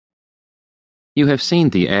You have seen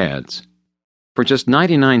the ads. For just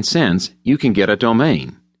 99 cents, you can get a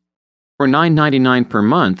domain. For $9.99 per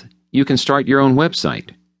month, you can start your own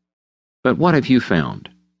website. But what have you found?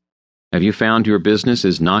 Have you found your business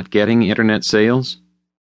is not getting internet sales?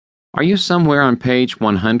 Are you somewhere on page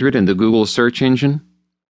 100 in the Google search engine?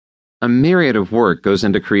 A myriad of work goes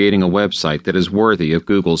into creating a website that is worthy of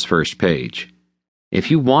Google's first page. If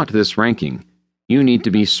you want this ranking, you need to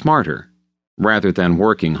be smarter rather than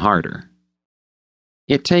working harder.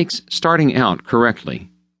 It takes starting out correctly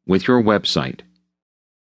with your website.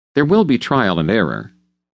 There will be trial and error.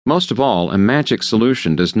 Most of all, a magic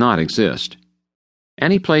solution does not exist.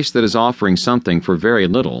 Any place that is offering something for very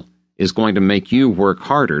little is going to make you work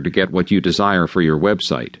harder to get what you desire for your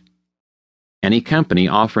website. Any company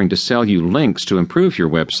offering to sell you links to improve your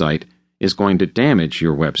website is going to damage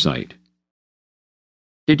your website.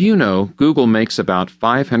 Did you know Google makes about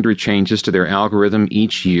 500 changes to their algorithm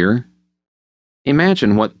each year?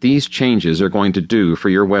 Imagine what these changes are going to do for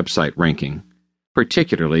your website ranking,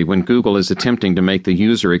 particularly when Google is attempting to make the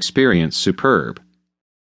user experience superb.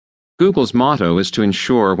 Google's motto is to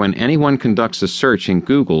ensure when anyone conducts a search in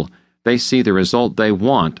Google, they see the result they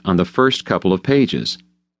want on the first couple of pages.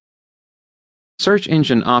 Search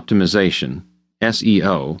engine optimization,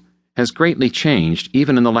 SEO, has greatly changed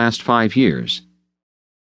even in the last 5 years.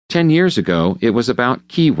 10 years ago, it was about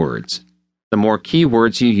keywords. The more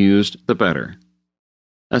keywords you used, the better.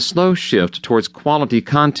 A slow shift towards quality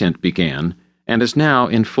content began and is now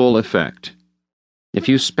in full effect. If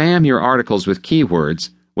you spam your articles with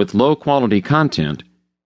keywords with low-quality content,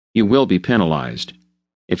 you will be penalized.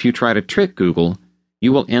 If you try to trick Google,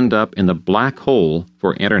 you will end up in the black hole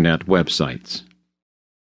for internet websites.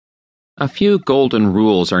 A few golden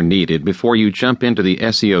rules are needed before you jump into the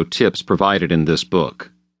SEO tips provided in this book.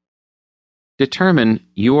 Determine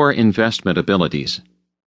your investment abilities.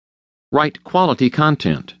 Write quality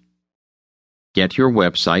content. Get your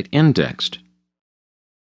website indexed.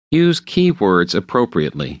 Use keywords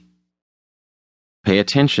appropriately. Pay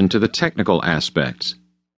attention to the technical aspects.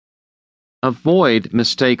 Avoid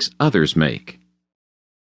mistakes others make.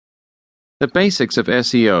 The basics of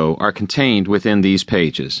SEO are contained within these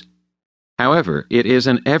pages. However, it is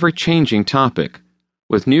an ever-changing topic,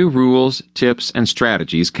 with new rules, tips, and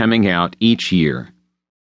strategies coming out each year.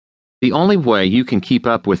 The only way you can keep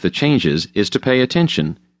up with the changes is to pay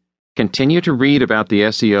attention, continue to read about the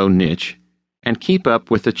SEO niche, and keep up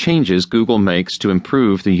with the changes Google makes to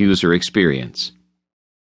improve the user experience.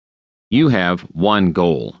 You have one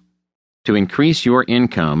goal: to increase your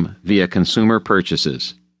income via consumer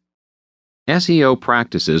purchases. SEO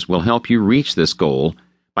practices will help you reach this goal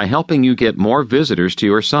by helping you get more visitors to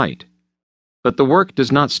your site. But the work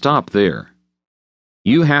does not stop there.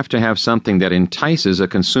 You have to have something that entices a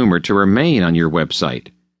consumer to remain on your website.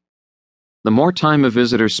 The more time a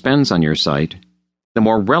visitor spends on your site, the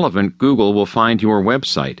more relevant Google will find your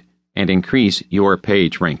website and increase your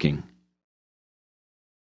page ranking.